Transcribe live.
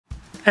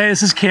Hey,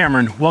 this is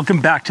Cameron.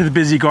 Welcome back to the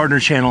Busy Gardener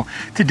channel.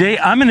 Today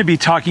I'm going to be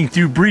talking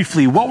through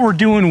briefly what we're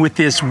doing with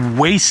this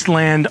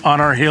wasteland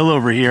on our hill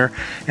over here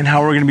and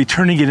how we're going to be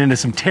turning it into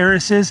some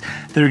terraces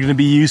that are going to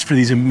be used for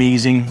these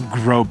amazing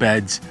grow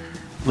beds.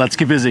 Let's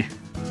get busy.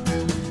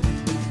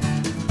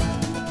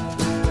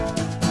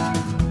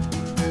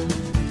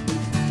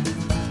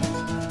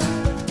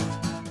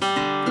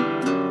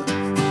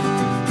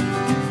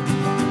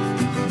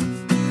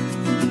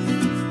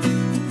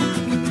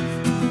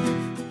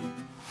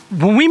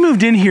 When we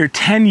moved in here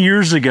 10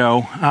 years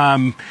ago,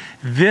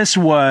 this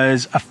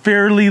was a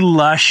fairly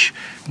lush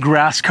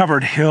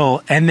grass-covered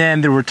hill, and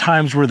then there were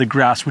times where the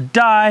grass would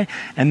die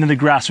and then the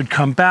grass would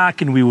come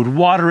back and we would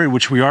water it,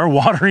 which we are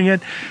watering it.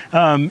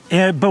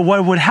 But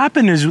what would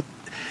happen is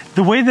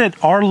the way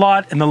that our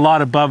lot and the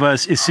lot above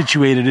us is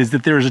situated is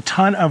that there is a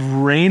ton of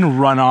rain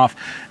runoff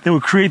that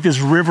would create this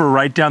river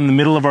right down the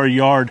middle of our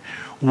yard,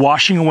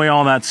 washing away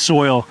all that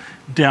soil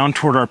down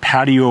toward our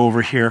patio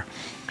over here.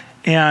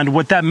 And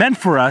what that meant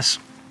for us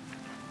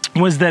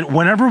was that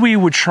whenever we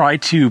would try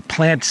to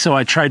plant, so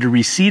I tried to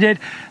reseed it,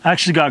 I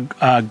actually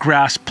got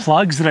grass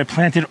plugs that I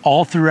planted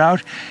all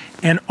throughout,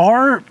 and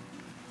our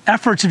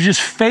efforts have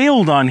just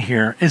failed on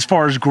here as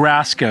far as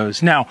grass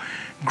goes. Now,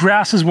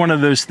 grass is one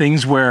of those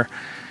things where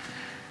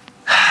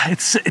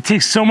it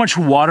takes so much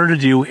water to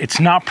do. It's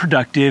not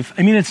productive.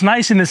 I mean, it's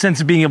nice in the sense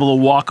of being able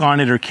to walk on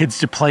it or kids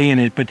to play in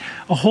it, but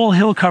a whole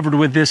hill covered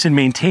with this and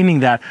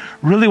maintaining that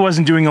really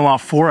wasn't doing a lot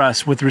for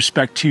us with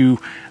respect to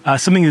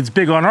something that's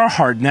big on our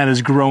heart, and that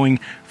is growing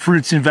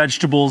fruits and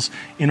vegetables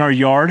in our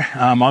yard.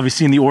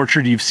 Obviously in the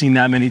orchard, you've seen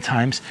that many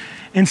times.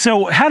 And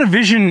so I had a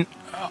vision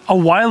a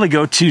while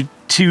ago to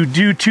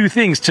do two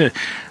things: to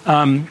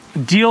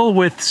deal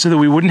with so that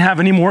we wouldn't have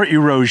any more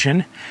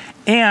erosion,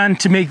 and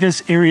to make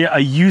this area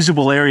a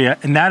usable area.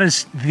 And that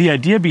is the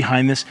idea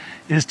behind this,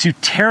 is to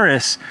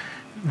terrace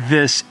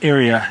this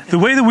area. The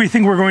way that we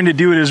think we're going to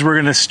do it is we're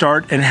going to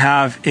start and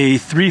have a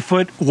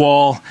 3-foot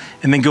wall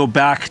and then go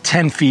back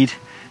 10 feet,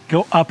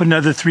 go up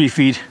another 3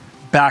 feet,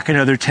 back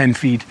another 10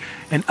 feet,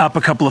 and up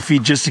a couple of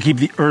feet just to keep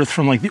the earth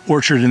from like the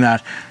orchard and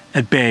that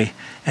at bay.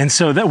 And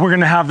so that we're going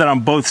to have that on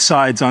both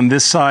sides, on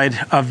this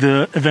side of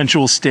the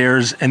eventual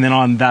stairs and then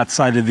on that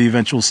side of the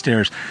eventual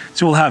stairs.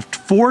 So we'll have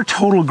 4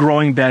 total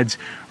growing beds,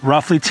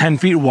 roughly 10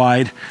 feet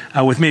wide,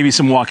 with maybe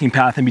some walking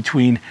path in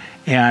between.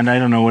 And I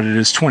don't know what it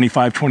is,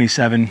 25,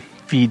 27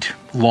 feet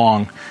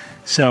long.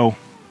 So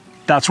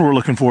that's what we're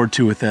looking forward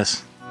to with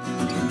this.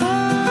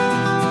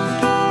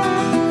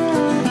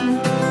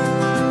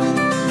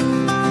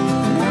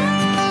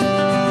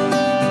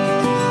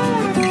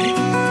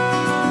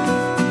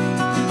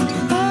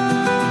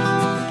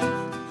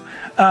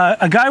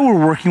 A guy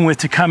we're working with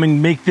to come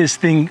and make this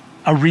thing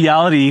a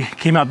reality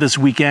came out this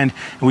weekend,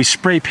 and we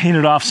spray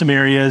painted off some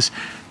areas,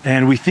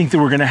 and we think that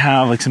we're gonna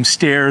have like some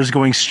stairs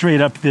going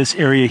straight up this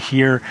area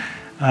here.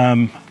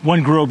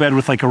 One grow bed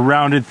with like a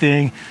rounded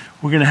thing.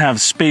 We're gonna have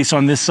space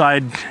on this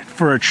side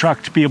for a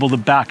truck to be able to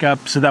back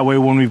up, so that way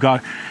when we've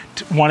got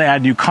want to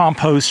add new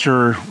compost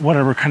or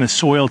whatever kind of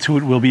soil to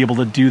it, we'll be able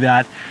to do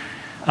that.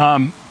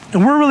 And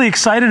we're really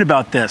excited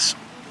about this.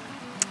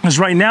 Because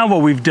right now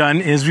what we've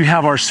done is we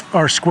have our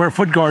square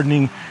foot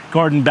garden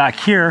back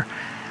here,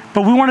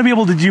 but we want to be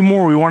able to do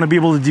more. We want to be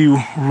able to do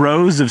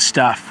rows of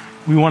stuff.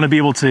 We want to be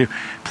able to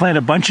plant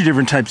a bunch of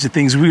different types of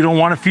things. We don't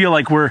want to feel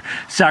like we're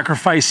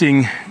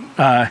sacrificing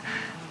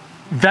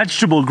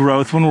vegetable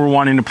growth when we're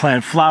wanting to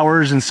plant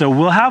flowers, and so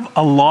we'll have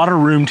a lot of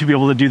room to be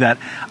able to do that.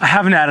 I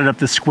haven't added up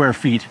the square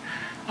feet.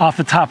 Off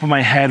the top of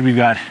my head, we've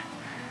got,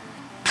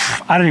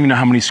 I don't even know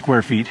how many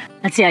square feet.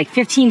 Let's say like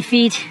 15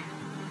 feet.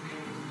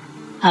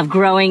 Of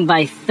growing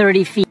by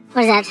 30 feet.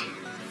 What is that?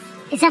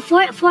 Is that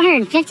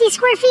 450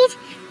 square feet?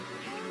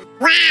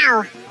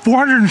 Wow.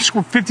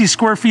 450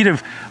 square feet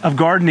of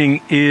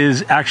gardening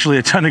is actually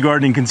a ton of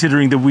gardening,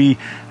 considering that we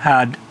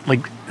had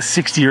like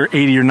 60 or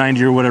 80 or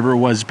 90 or whatever it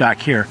was back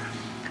here.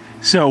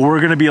 So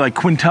we're gonna be like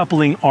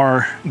quintupling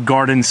our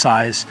garden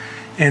size.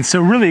 And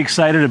so really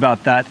excited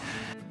about that.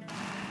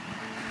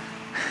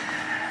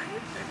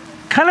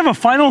 Kind of a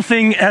final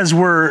thing as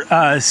we're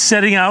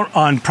setting out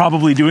on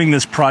probably doing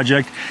this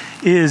project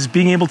is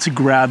being able to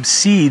grab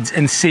seeds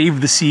and save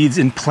the seeds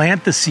and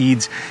plant the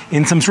seeds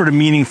in some sort of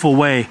meaningful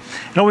way.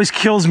 It always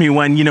kills me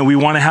when, you know, we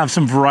want to have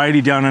some variety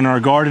down in our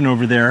garden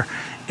over there.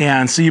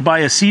 And so you buy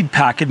a seed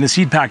packet, and the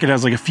seed packet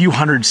has like a few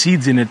hundred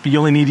seeds in it, but you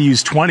only need to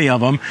use 20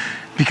 of them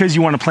because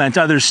you want to plant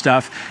other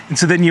stuff. And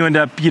so then you end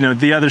up, you know,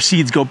 the other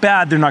seeds go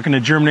bad. They're not going to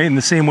germinate in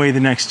the same way the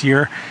next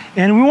year.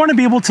 And we want to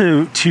be able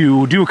to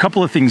do a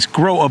couple of things: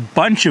 grow a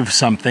bunch of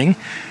something,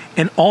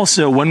 and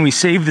also, when we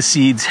save the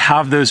seeds,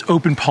 have those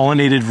open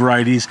pollinated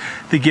varieties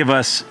that give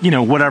us, you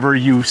know, whatever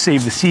you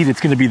save the seed, it's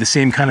going to be the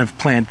same kind of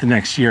plant the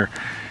next year.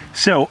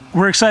 So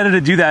we're excited to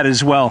do that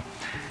as well.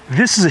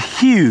 This is a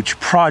huge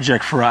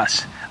project for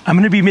us. I'm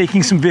going to be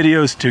making some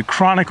videos to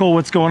chronicle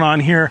what's going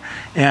on here,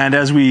 and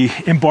as we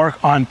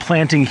embark on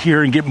planting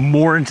here and get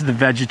more into the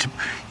vegetative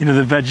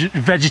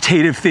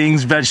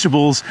things,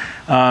 vegetables,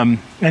 and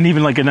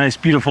even like a nice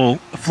beautiful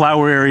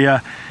flower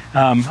area,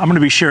 I'm going to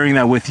be sharing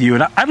that with you.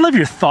 And I'd love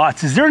your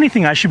thoughts. Is there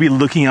anything I should be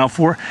looking out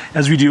for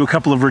as we do a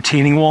couple of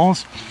retaining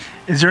walls?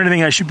 Is there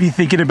anything I should be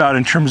thinking about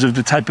in terms of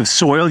the type of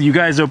soil? You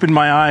guys opened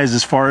my eyes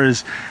as far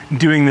as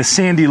doing the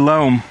sandy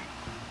loam.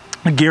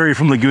 Gary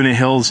from Laguna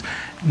Hills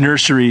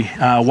Nursery,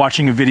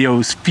 watching a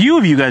video, few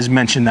of you guys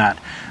mentioned that.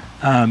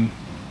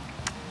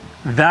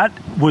 That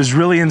was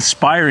really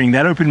inspiring.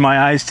 That opened my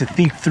eyes to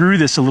think through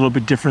this a little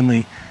bit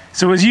differently.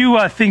 So as you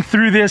think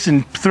through this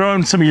and throw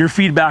in some of your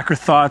feedback or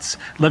thoughts,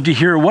 I'd love to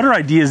hear what are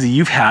ideas that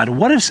you've had.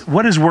 What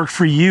has worked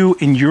for you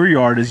in your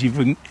yard as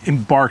you've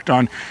embarked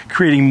on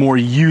creating more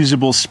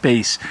usable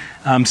space,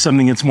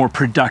 something that's more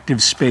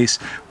productive space.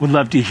 Would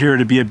love to hear it.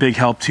 It'd be a big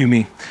help to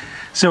me.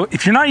 So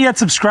if you're not yet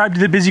subscribed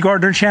to the Busy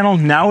Gardener channel,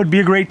 now would be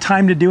a great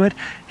time to do it.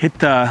 Hit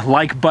the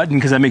like button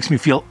because that makes me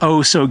feel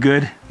oh so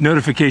good.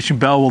 Notification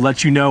bell will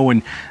let you know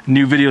when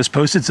new videos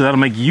posted, so that'll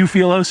make you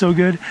feel oh so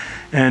good.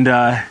 And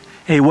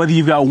hey, whether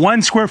you've got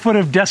 1 square foot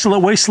of desolate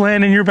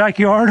wasteland in your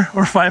backyard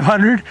or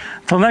 500,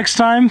 until next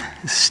time,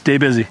 stay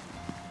busy.